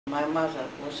my mother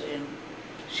was in,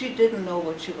 she didn't know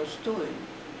what she was doing.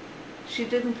 She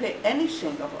didn't pay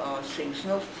anything of our things,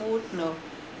 no food, no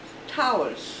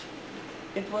towels.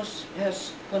 It was her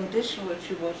condition what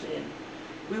she was in.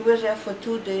 We were there for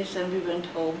 2 days and we went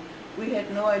home. We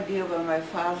had no idea where my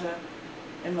father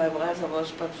and my brother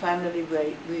was, but finally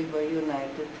we were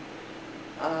united.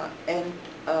 And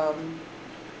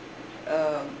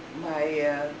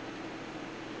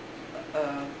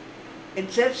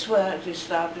that's where we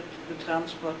started the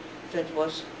transport. That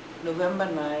was November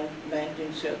 9,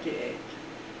 1938.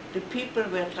 The people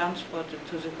were transported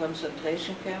to the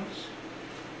concentration camps.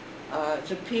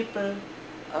 The people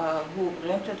who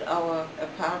rented our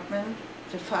apartment,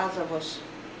 the father was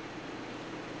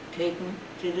taken.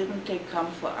 They didn't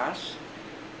come for us.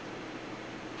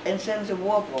 And then the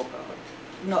war broke out.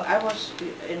 No, I was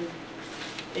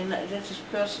this is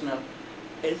personal.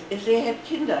 They had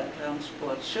kinder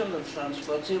transport, children's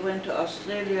transport. They went to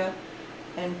Australia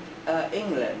and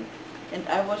England. And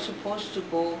I was supposed to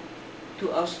go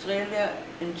to Australia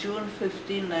in June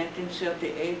 15,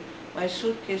 1938. My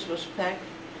suitcase was packed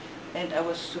and I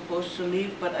was supposed to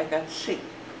leave, but I got sick.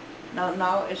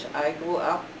 Now as I grew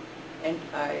up and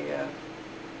I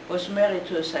was married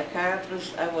to a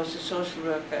psychiatrist, I was a social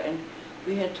worker, and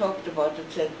we had talked about it,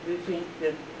 that we think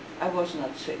that I was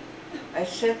not sick. I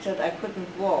said that I couldn't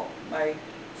walk, my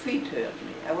feet hurt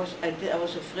me. I was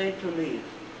afraid to leave.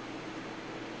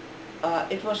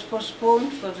 It was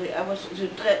postponed for the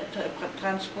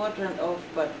transport went off,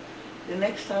 but the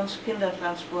next kinder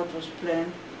transport was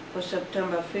planned for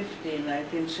September 15,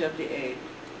 1938.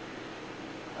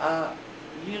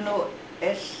 You know,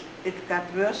 as it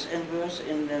got worse and worse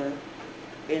in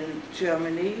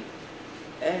Germany,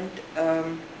 and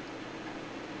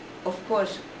of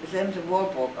course then the war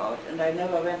broke out, and I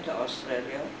never went to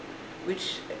Australia,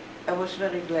 which I was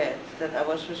very glad that I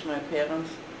was with my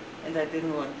parents, and I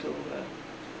didn't want to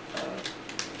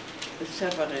be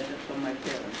separated from my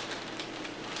parents.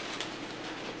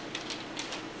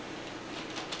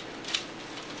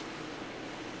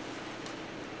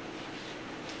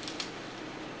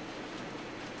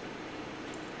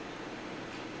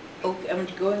 Okay, I'm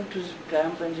going to the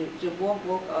camp when the war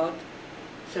broke out,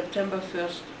 September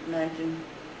 1st,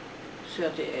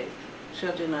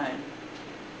 1939.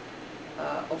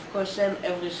 Of course, then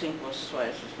everything was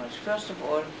twice as much. First of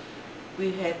all,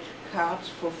 we had carts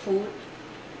for food.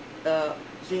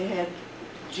 They had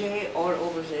J all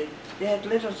over they had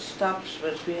little stubs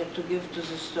that we had to give to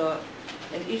the store,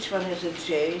 and each one has a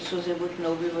J, so they would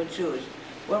know we were Jewish.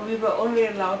 Well, we were only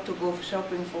allowed to go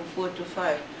shopping from 4 to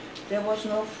 5. There was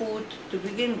no food to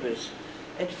begin with.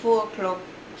 At 4 o'clock,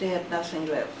 they had nothing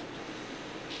left.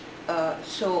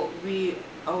 So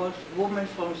our woman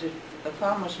from the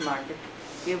farmer's market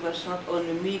gave us not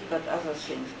only meat but other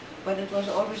things. But it was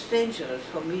always dangerous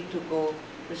for me to go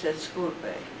with that school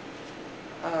bag.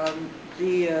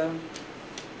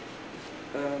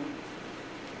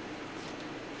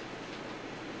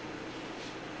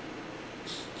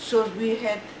 So we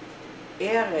had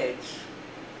air raids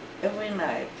every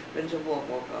night when the war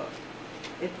broke out.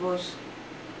 It was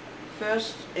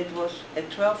first, it was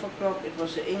at 12 o'clock it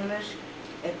was the English,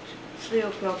 at 3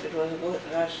 o'clock it was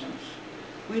Russians.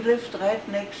 We lived right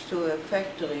next to a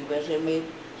factory where they made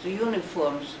the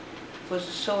uniforms for the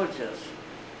soldiers.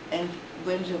 And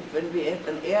when we had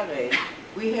an air raid,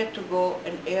 we had to go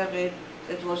an air raid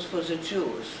that was for the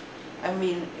Jews. I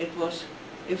mean, it was,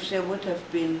 if there would have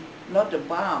been not a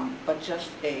bomb, but just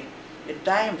a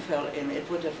dime fell in, it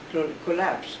would have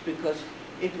collapsed, because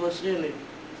it was really,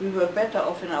 we were better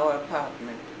off in our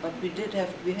apartment. But we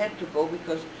had to go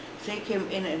because they came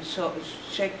in and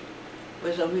checked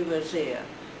whether we were there.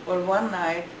 Well, one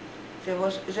night, there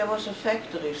was a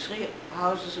factory 3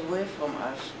 houses away from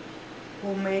us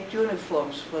who made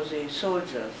uniforms for the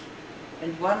soldiers.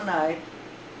 And one night,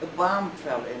 a bomb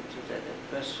fell into that,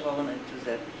 it was thrown into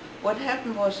that. What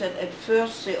happened was that at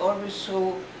first they always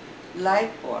threw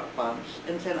light bombs,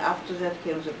 and then after that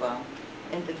came the bomb,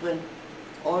 and it went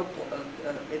all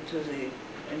into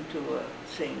a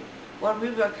thing. Well,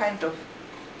 we were kind of,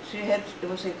 it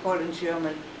was they call in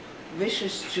German,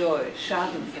 vicious joy,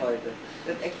 Schadenfreude,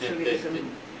 that actually is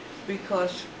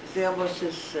because there was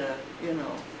this, you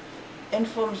know. And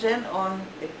from then on,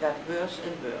 it got worse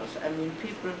and worse. I mean,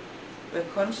 people were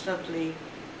constantly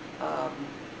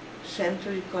sent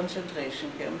to the concentration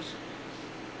camps.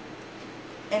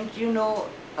 And you know,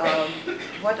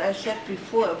 what I said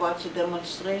before about the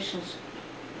demonstrations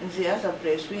in the other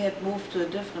place, we had moved to a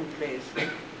different place.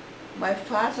 My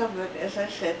father worked, as I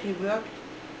said, he worked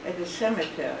at a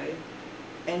cemetery,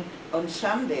 and on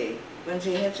Sunday, when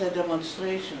they had their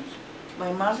demonstrations,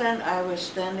 my mother and I were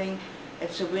standing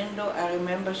at the window. I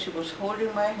remember she was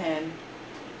holding my hand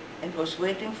and was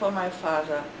waiting for my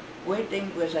father, waiting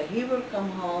whether he will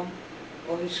come home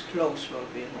or his clothes will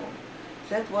be home.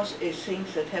 That was a thing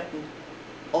that happened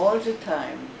all the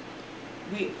time.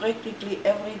 We practically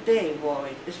every day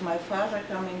worried, is my father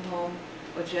coming home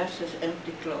or just his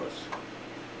empty clothes?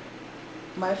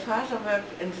 My father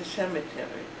worked in the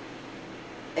cemetery,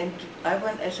 and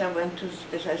as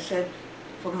I said,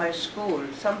 for my school,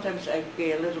 sometimes I go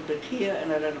a little bit here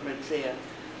and a little bit there.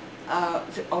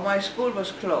 My school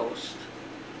was closed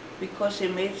because they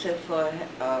made that for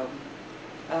a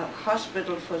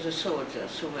hospital for the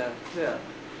soldiers who were hurt.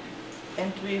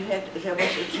 And there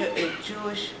was a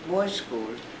Jewish boys'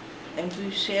 school, and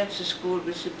we shared the school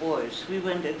with the boys. We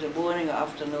went in the morning,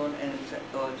 afternoon,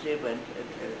 or they went.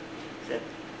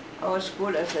 Our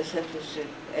school, as I said, was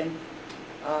and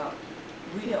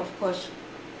we of course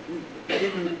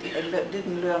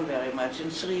didn't learn very much. In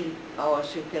 3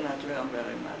 hours you cannot learn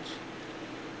very much.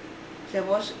 There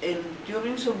was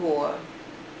during the war,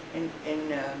 the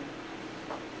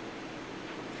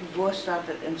war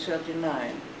started in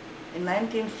 '39. In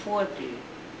 1940,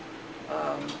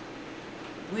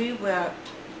 we were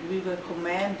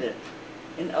commanded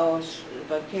in our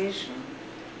vacation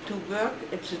to work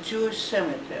at the Jewish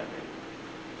cemetery.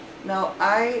 Now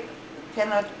I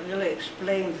cannot really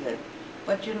explain that,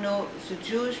 but you know, the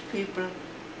Jewish people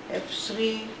have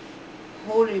 3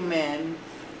 holy men,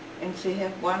 and they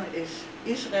have one is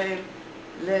Israel,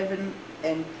 Levin,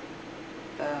 and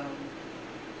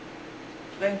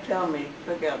Frank, tell me,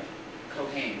 forget.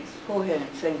 Cohens. Cohen,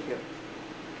 thank you.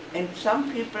 And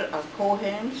some people are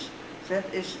Cohens,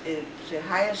 that is the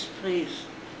highest priest,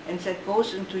 and that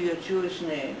goes into your Jewish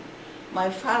name. My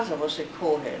father was a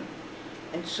Cohen,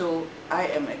 and so I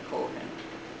am a Cohen.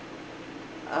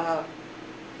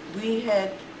 We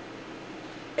had,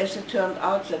 as it turned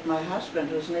out, that my husband,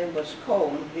 whose name was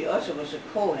Cohen, he also was a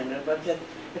Cohen, but that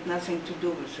had nothing to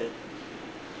do with it.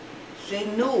 They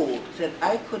knew that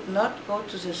I could not go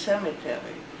to the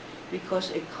cemetery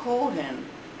because a Cohen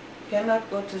cannot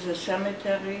go to the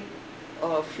cemetery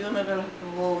or a funeral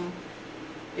home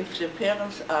if the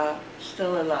parents are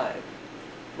still alive.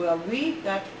 Well, we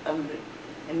got, in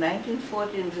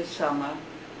 1940 in the summer,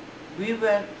 we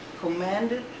were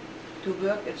commanded to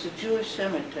work at the Jewish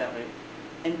cemetery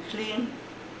and clean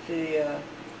the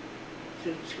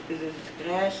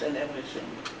grass and everything.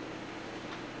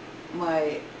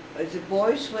 The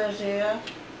boys were there.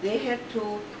 They had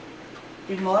to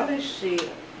demolish the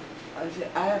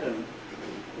iron.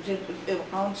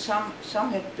 Around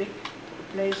some had big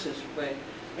places where,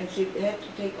 and they had to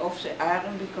take off the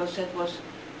iron because that was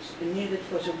needed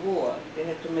for the war. They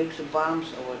had to make the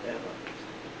bombs or whatever.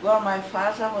 Well, my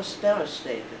father was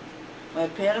devastated. My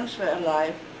parents were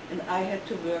alive, and I had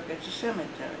to work at the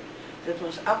cemetery. That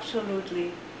was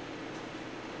absolutely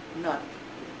not.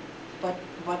 But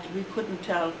we couldn't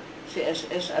tell the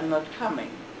SS I'm not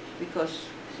coming, because,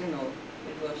 you know,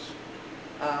 it was,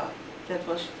 that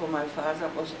was for my father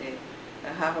was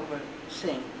a horrible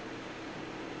thing.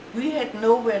 We had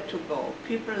nowhere to go.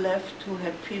 People left who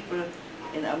had people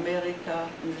in America,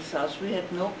 in the South. We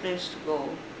had no place to go.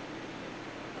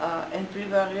 And we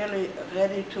were really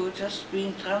ready to just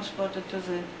being transported to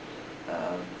the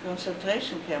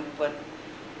concentration camp.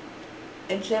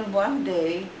 And then one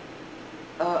day,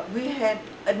 we had,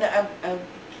 and I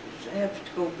have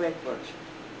to go backwards.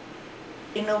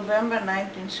 In November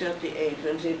 1938,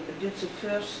 when they did the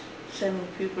first sending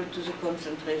people to the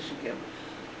concentration camp,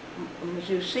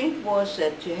 the thing was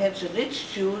that you had the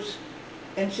rich Jews,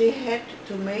 and they had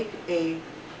to make a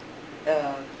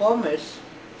promise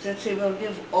that they will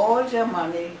give all their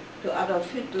money to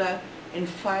Adolf Hitler in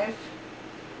 5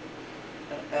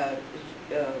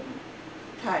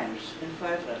 times, in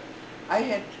 5. I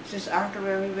had this uncle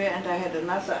where we were, and I had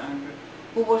another uncle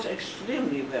who was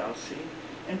extremely wealthy,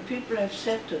 and people have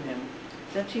said to him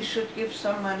that he should give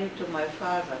some money to my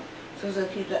father so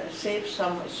that he saves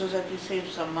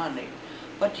some money.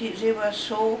 But they were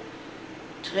so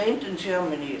trained in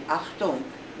Germany, Achtung,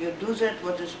 you do that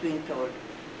what is being told.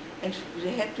 And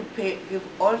they had to give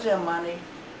all their money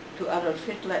to Adolf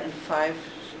Hitler in 5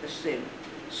 things.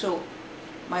 So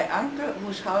my uncle,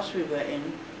 whose house we were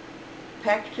in,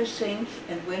 packed his things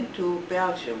and went to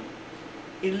Belgium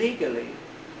illegally.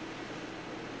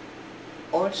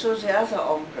 Also the other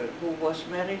uncle, who was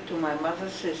married to my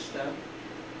mother's sister,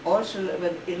 also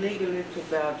went illegally to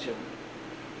Belgium.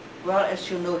 Well, as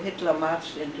you know, Hitler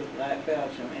marched into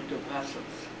Belgium, into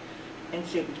Brussels. And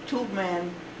the 2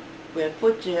 men were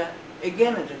put there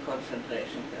again in the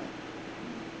concentration camp.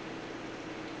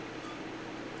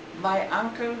 my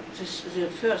uncle,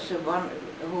 the one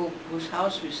whose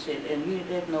house we stayed in, he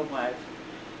had no wife.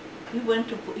 He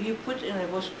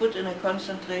was put in a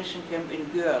concentration camp in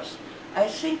Gurs. I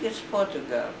think it's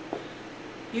Portugal.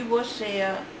 He was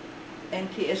there and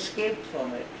he escaped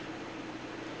from it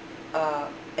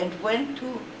and went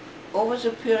over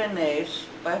the Pyrenees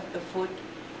by foot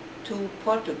to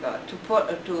Portugal,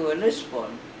 to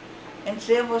Lisbon. And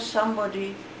there was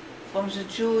somebody from the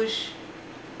Jewish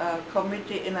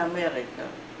committee in America.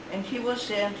 And he was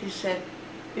there and he said,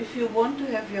 if you want to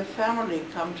have your family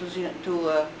come to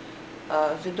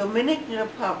the Dominican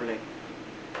Republic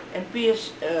and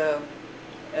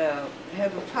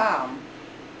have a farm,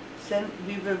 then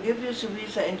we will give you the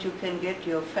visa and you can get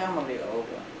your family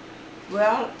over.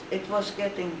 Well, it was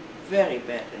getting very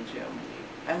bad in Germany.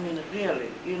 I mean, really,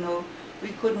 you know, we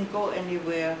couldn't go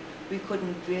anywhere. We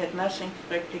had nothing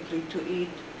practically to eat.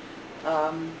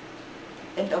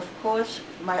 And of course,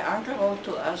 my uncle wrote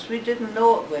to us. We didn't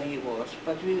know where he was,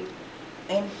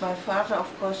 and my father,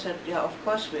 of course, said, yeah, of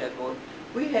course we are going.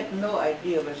 We had no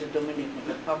idea where the Dominican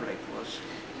Republic was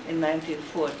in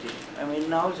 1940. I mean,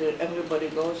 now everybody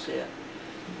goes there.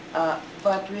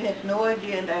 But we had no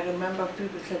idea, and I remember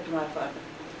people said to my father,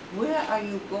 where are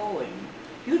you going?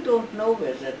 You don't know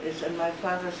where that is. And my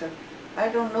father said, I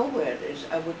don't know where it is.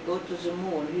 I would go to the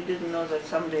moon. He didn't know that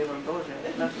someday we'll go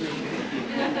there, not me.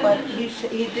 But he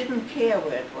didn't care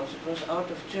where it was. It was out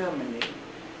of Germany.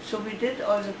 So we did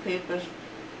all the papers.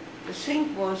 The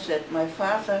thing was that my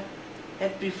father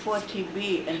had before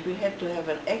TB, and we had to have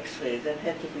an X-ray that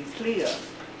had to be clear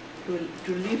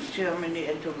to leave Germany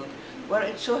and to go. Well,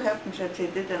 it so happened that they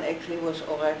did an X-ray, was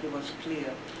all right, it was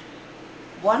clear.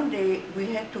 One day we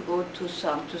had to go to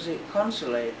the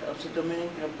consulate of the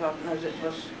Dominican Republic. No, that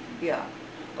was, yeah.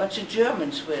 But the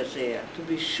Germans were there to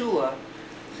be sure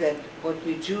that what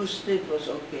we Jews did was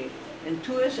okay. And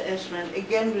two SS men,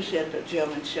 again we said the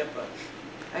German shepherds.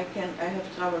 I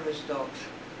have trouble with dogs.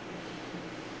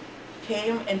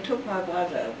 Came and took my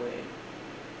brother away.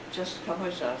 Just come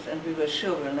with us, and we were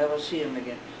sure we'll never see him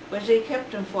again. But they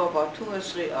kept him for about 2 or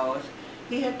 3 hours.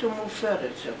 He had to move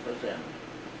furniture for them.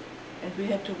 And we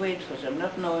had to wait for them,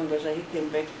 not knowing whether he came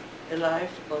back alive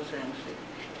or anything.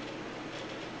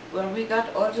 Well, we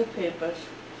got all the papers,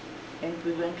 and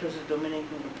we went to the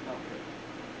Dominican Republic.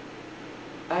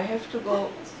 I have to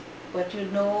go, but you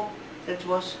know, that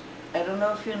was, I don't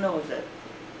know if you know that,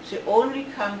 the only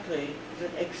country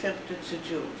that accepted the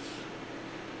Jews.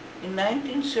 In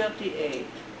 1938,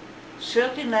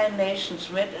 39 nations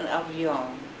met in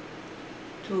Avignon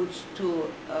to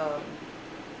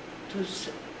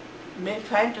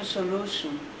find a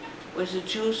solution where the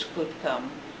Jews could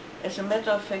come. As a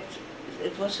matter of fact,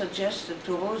 it was suggested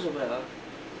to Roosevelt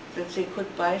that they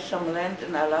could buy some land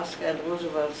in Alaska, and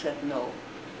Roosevelt said no.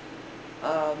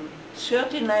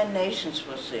 39 nations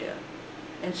was there,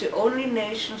 and the only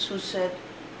nations who said,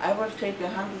 I will take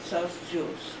 100,000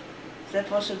 Jews, that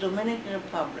was the Dominican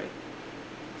Republic.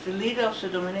 The leader of the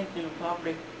Dominican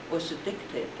Republic was a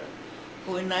dictator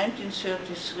who in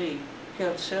 1933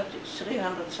 killed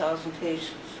 300,000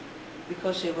 Haitians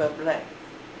because they were black.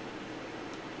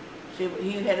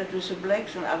 He had it with the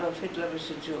blacks and Adolf Hitler with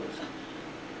the Jews.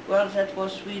 Well, that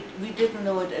was, we didn't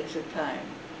know it at the time,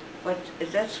 but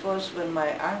that was when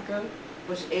my uncle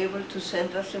was able to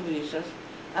send us the visas.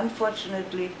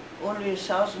 Unfortunately, only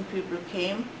 1,000 people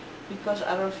came because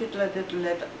Adolf Hitler didn't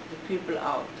let the people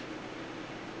out.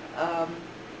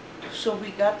 So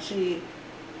we got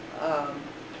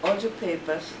all the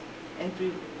papers, and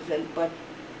but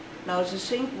now the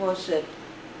thing was that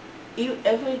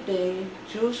every day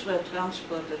Jews were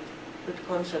transported to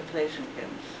concentration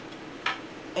camps.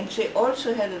 And they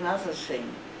also had another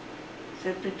thing,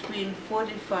 that between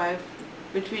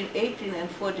 18 and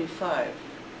 45,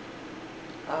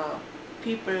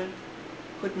 people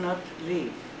could not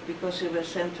leave because they were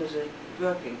sent to the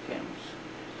working camps.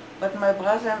 But my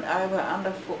brother and I were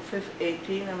under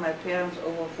 18 and my parents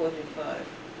over 45.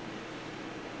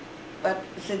 But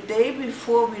the day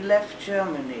before we left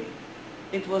Germany,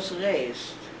 it was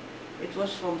raised. It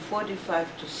was from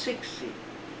 45 to 60.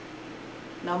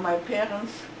 Now my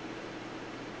parents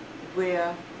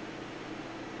were,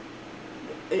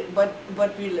 but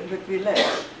we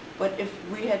left. But if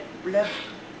we had left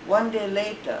one day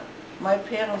later, my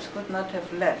parents could not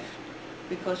have left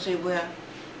because they were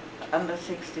under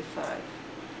 65.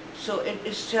 So it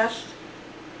is just,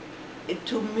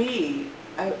 to me,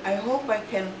 I hope I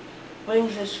can bring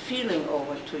this feeling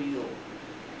over to you.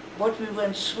 What we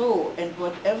went through and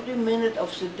what every minute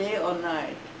of the day or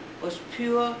night was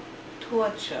pure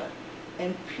torture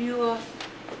and pure,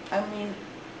 I mean,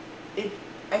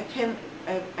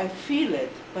 I feel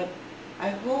it, but I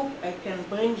hope I can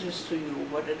bring this to you,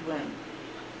 what it went.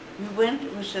 We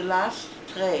went with the last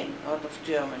train out of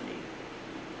Germany.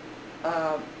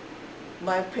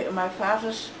 My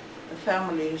father's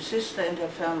family, his sister and her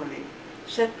family,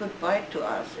 said goodbye to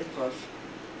us. It was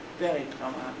very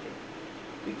dramatic,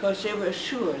 because they were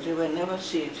sure they will never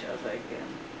see each other again.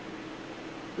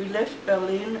 We left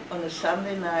Berlin on a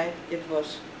Sunday night. It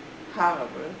was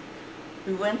horrible.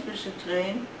 We went with the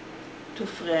train to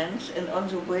France, and on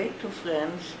the way to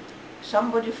France,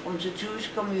 somebody from the Jewish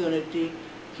community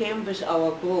came with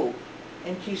our group,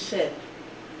 and he said,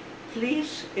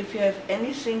 please, if you have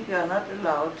anything you are not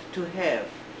allowed to have,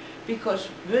 because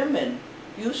women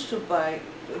used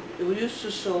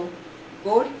to sew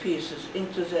gold pieces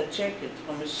into their jacket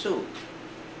from a suit,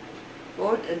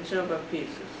 gold and silver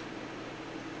pieces.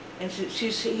 And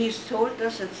he's told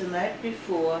us that the night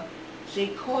before they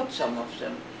caught some of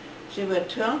them. They were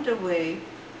turned away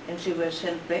and they were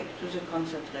sent back to the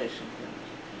concentration camps.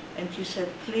 And he said,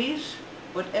 please,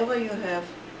 whatever you have,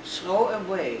 throw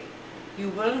away. You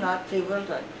will not, they will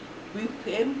not. We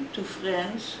came to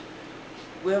France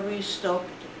where we stopped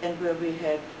and where we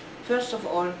had, first of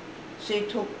all, they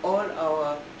took all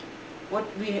our,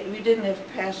 we didn't have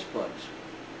passports.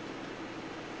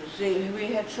 We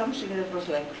had something that was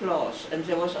like cloth, and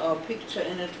there was our picture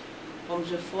in it from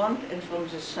the front and from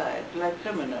the side, like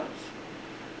criminals.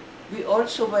 We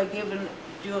also were given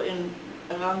during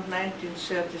around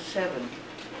 1937.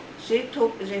 They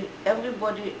took,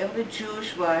 everybody, every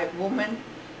Jewish woman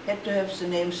had to have the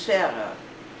name Sarah,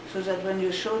 so that when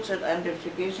you showed that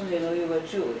identification, they know you were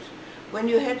Jewish. When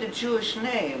you had a Jewish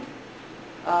name,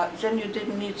 then you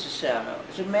didn't need the Sarah.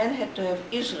 The man had to have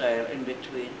Israel in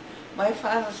between. My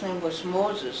father's name was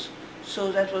Moses,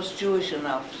 so that was Jewish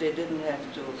enough. They didn't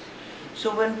have to.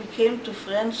 So when we came to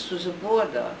France, to the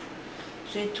border,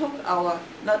 they took our,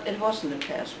 it wasn't a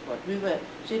passport,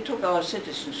 they took our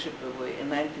citizenship away in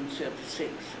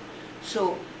 1936.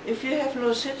 So if you have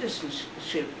no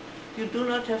citizenship, you do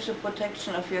not have the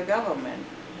protection of your government.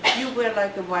 You were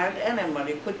like a wild animal.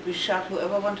 You could be shot.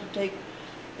 Whoever wanted to take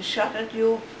a shot at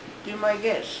you, be my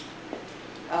guest.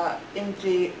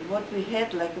 What we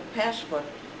had like a passport,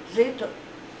 they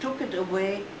took it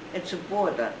away at the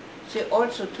border. They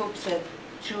also took that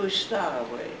Jewish star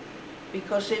away,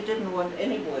 because they didn't want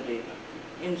anybody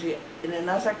in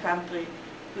another country.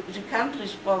 The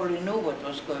countries probably knew what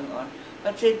was going on,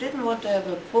 but they didn't want to have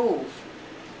a proof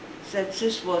that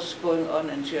this was going on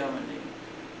in Germany.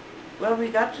 Well, we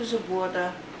got to the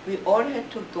border. We all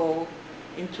had to go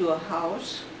into a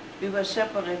house. We were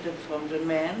separated from the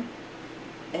men,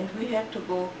 and we had to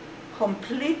go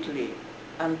completely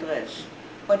undressed.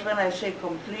 But when I say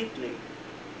completely,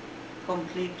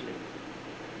 completely.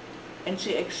 And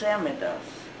they examined us.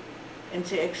 And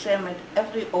they examined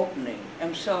every opening.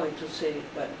 I'm sorry to say it,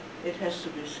 but it has to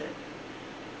be said.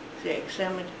 They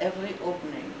examined every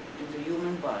opening in the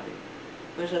human body.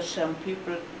 Whether some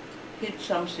people hid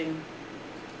something,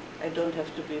 I don't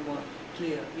have to be more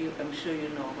clear. I'm sure you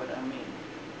know what I mean.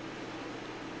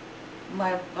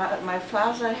 My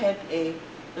father had a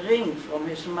ring from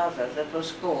his mother that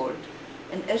was gold,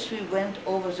 and as we went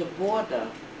over the border,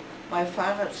 my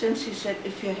father, since he said,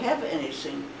 if you have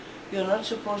anything you're not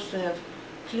supposed to have,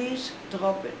 please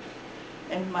drop it.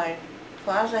 And my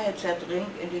father had that ring,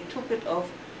 and he took it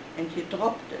off and he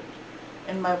dropped it.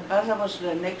 And my brother was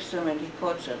there next to him and he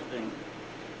caught that ring.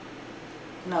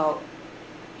 Now,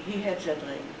 he had that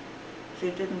ring.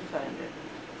 They didn't find it.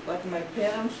 But my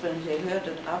parents, when they heard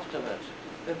it afterwards,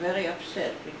 were very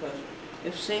upset, because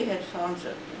if they had found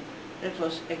that ring, that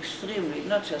was extremely,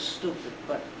 not just stupid,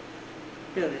 but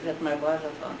really that my brother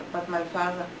found it. But my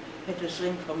father had this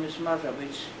ring from his mother,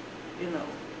 which, you know,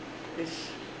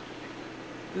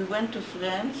 we went to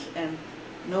France and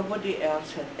nobody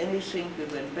else had anything. We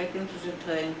went back into the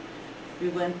train. We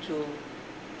went to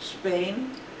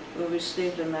Spain, where we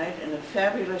stayed the night in a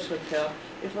fabulous hotel.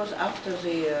 It was after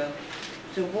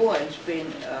the war in Spain,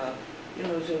 you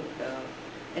know,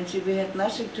 and so we had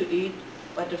nothing to eat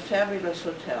but a fabulous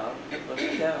hotel. It was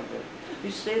terrible.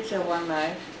 We stayed there one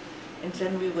night, and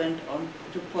then we went on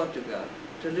to Portugal,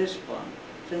 to Lisbon,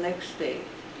 the next day,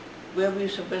 where we were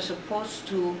supposed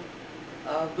to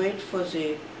wait for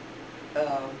the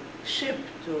ship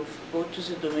to go to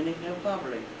the Dominican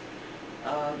Republic.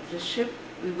 The ship,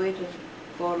 we waited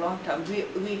for a long time.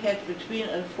 We had, between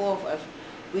the four of us,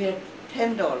 we had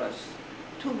 $10,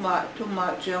 two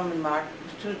German mark,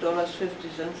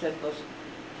 $2.50, that was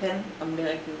 10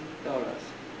 American dollars.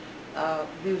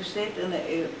 We stayed in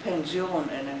a pension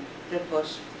that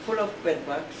was full of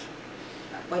bedbugs,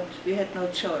 but we had no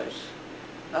choice.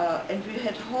 and we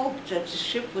had hoped that the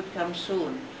ship would come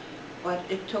soon, but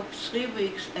it took 3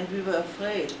 weeks, and we were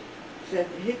afraid that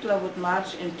Hitler would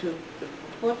march into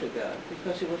Portugal,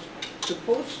 because he was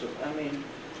supposed to, I mean,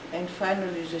 and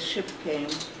finally the ship came,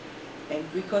 and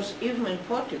because even in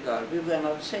Portugal we were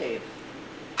not safe.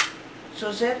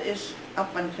 So that is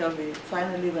up until we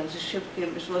finally, when the ship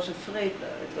came, it was a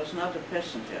freighter, it was not a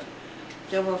passenger.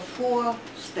 There were four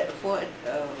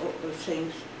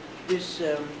things with,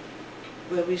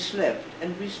 where we slept,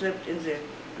 and we slept in the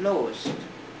lowest.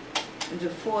 In the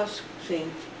fourth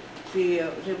thing, they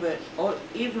were all,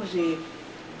 even the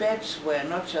beds were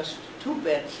not just 2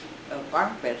 beds,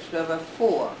 bunk beds, there were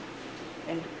 4.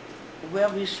 And where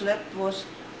we slept was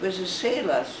where the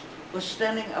sailors were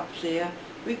standing up there.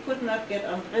 We could not get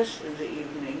undressed in the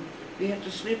evening. We had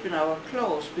to sleep in our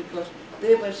clothes because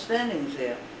they were standing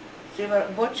there. They were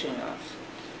watching us.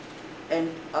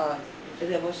 And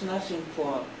there was nothing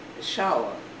for a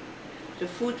shower. The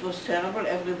food was terrible,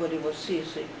 everybody was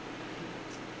seasick.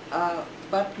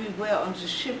 But we were on the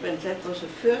ship, and that was the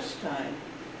first time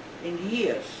in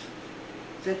years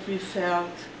that we felt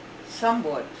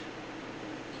somewhat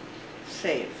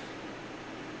safe.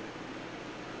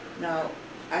 Now,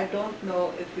 I don't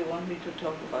know if you want me to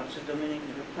talk about the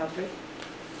Dominican Republic,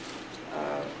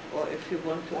 or if you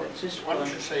want to at this point. Why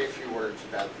don't you say a few words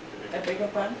about the Dominican I beg your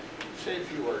pardon? Say a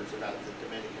few words about the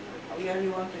Dominican Republic. Yeah,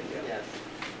 you want to hear? Yes.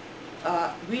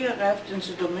 We arrived in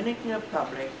the Dominican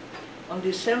Republic on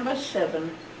December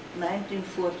 7,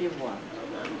 1941.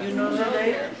 You know the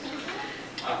date?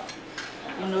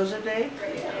 You know the date?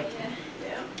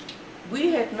 Yeah.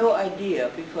 We had no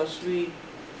idea because we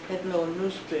had no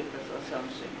newspapers or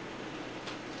something.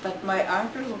 But my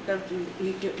uncle,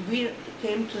 we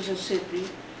came to the city.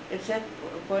 At that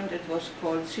point it was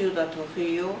called Ciudad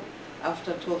Trujillo,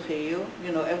 after Trujillo.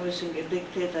 You know, everything, a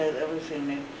dictator had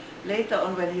everything. Later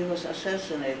on, when he was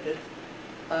assassinated,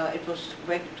 it was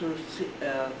back to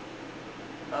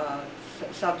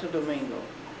Santo Domingo.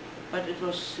 But it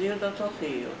was Ciudad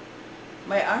Trujillo.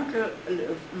 My uncle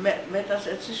met us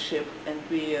at the ship, and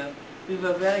we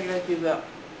were very glad we were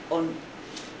on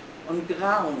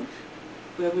ground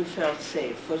where we felt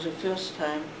safe for the first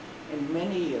time in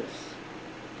many years.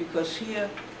 Because here,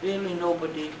 really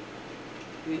nobody,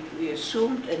 we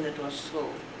assumed, and it was true,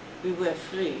 we were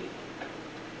free.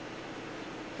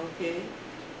 Okay?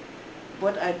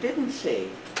 What I didn't say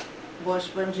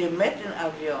was when they met in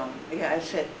Avion, yeah, I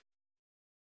said,